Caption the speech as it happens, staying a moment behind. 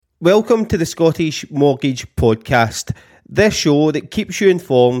Welcome to the Scottish Mortgage Podcast, this show that keeps you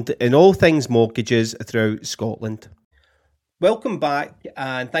informed in all things mortgages throughout Scotland. Welcome back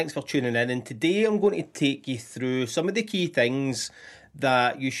and thanks for tuning in. And today I'm going to take you through some of the key things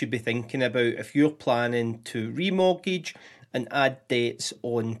that you should be thinking about if you're planning to remortgage and add debts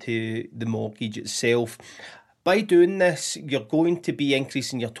onto the mortgage itself. By doing this, you're going to be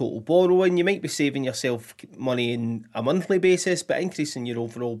increasing your total borrowing. You might be saving yourself money on a monthly basis, but increasing your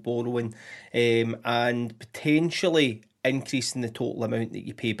overall borrowing and potentially increasing the total amount that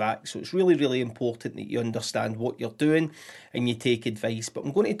you pay back. So it's really, really important that you understand what you're doing and you take advice. But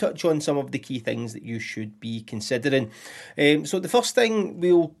I'm going to touch on some of the key things that you should be considering. So the first thing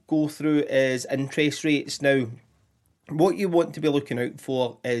we'll go through is interest rates. Now, what you want to be looking out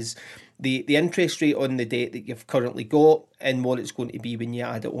for is the interest rate on the debt that you've currently got and what it's going to be when you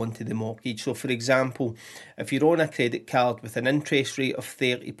add it onto the mortgage. So for example, if you're on a credit card with an interest rate of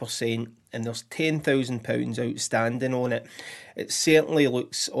 30% and there's £10,000 outstanding on it, it certainly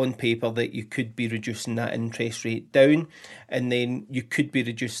looks on paper that you could be reducing that interest rate down, and then you could be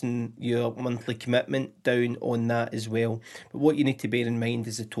reducing your monthly commitment down on that as well. But what you need to bear in mind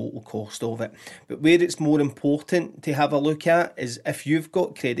is the total cost of it. But where it's more important to have a look at is if you've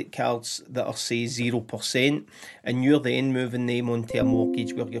got credit cards that are, say, 0% and you're then moving them onto a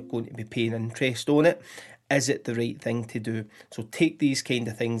mortgage where you're going to be paying interest on it, is it the right thing to do? So take these kind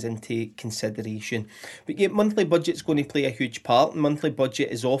of things into consideration. But yeah, monthly budget's going to play a huge part. Monthly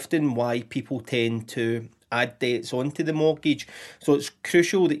budget is often why people tend to add debts onto the mortgage. So it's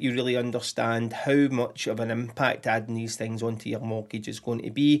crucial that you really understand how much of an impact adding these things onto your mortgage is going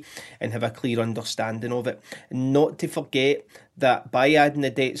to be and have a clear understanding of it. And not to forget that by adding the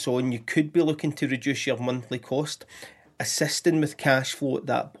debts on, you could be looking to reduce your monthly cost, assisting with cash flow at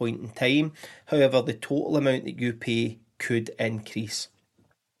that point in time. However, the total amount that you pay could increase.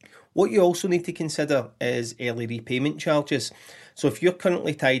 What you also need to consider is early repayment charges. So if you're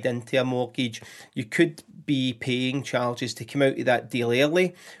currently tied into a mortgage, you could be paying charges to come out of that deal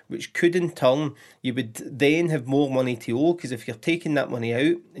early, which could in turn, you would then have more money to owe, because if you're taking that money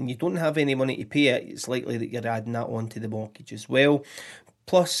out and you don't have any money to pay it, it's likely that you're adding that onto the mortgage as well.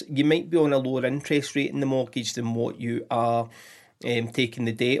 Plus, you might be on a lower interest rate in the mortgage than what you are taking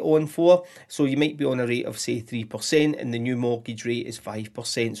the debt on for. So you might be on a rate of, say, 3% and the new mortgage rate is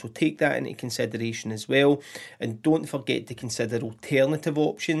 5%. So take that into consideration as well. And don't forget to consider alternative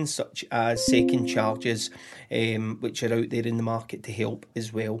options such as second charges, which are out there in the market to help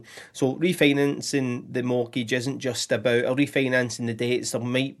as well. So refinancing the mortgage isn't just about refinancing the debts. There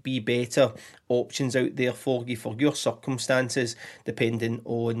might be better options out there for you for your circumstances, depending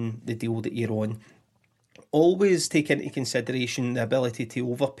on the deal that you're on. Always take into consideration the ability to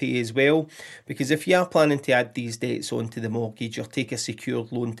overpay as well, because if you are planning to add these debts onto the mortgage or take a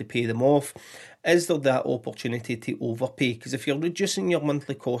secured loan to pay them off, is there that opportunity to overpay? Because if you're reducing your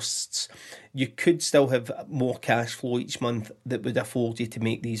monthly costs, you could still have more cash flow each month that would afford you to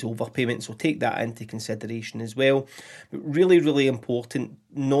make these overpayments. So take that into consideration as well. But really, really important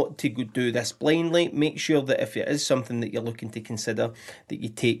not to do this blindly. Make sure that if it is something that you're looking to consider, that you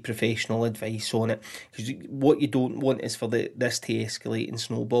take professional advice on it. Because what you don't want is for this to escalate and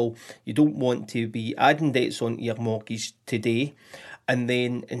snowball. You don't want to be adding debts onto your mortgage today and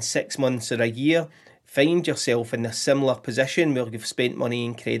then in 6 months or a year find yourself in a similar position where you've spent money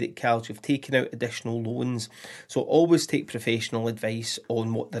in credit cards, you've taken out additional loans. So always take professional advice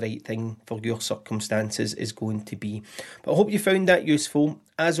on what the right thing for your circumstances is going to be. But I hope you found that useful.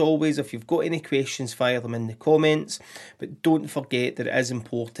 As always, if you've got any questions, fire them in the comments. But don't forget that it is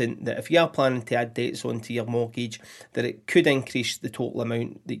important that if you are planning to add debts onto your mortgage, that it could increase the total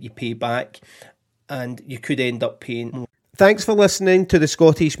amount that you pay back and you could end up paying more. Thanks for listening to the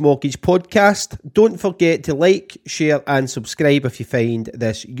Scottish Mortgage Podcast. Don't forget to like, share and subscribe if you find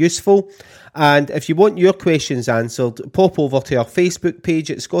this useful. And if you want your questions answered, pop over to our Facebook page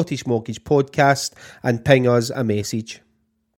at Scottish Mortgage Podcast and ping us a message.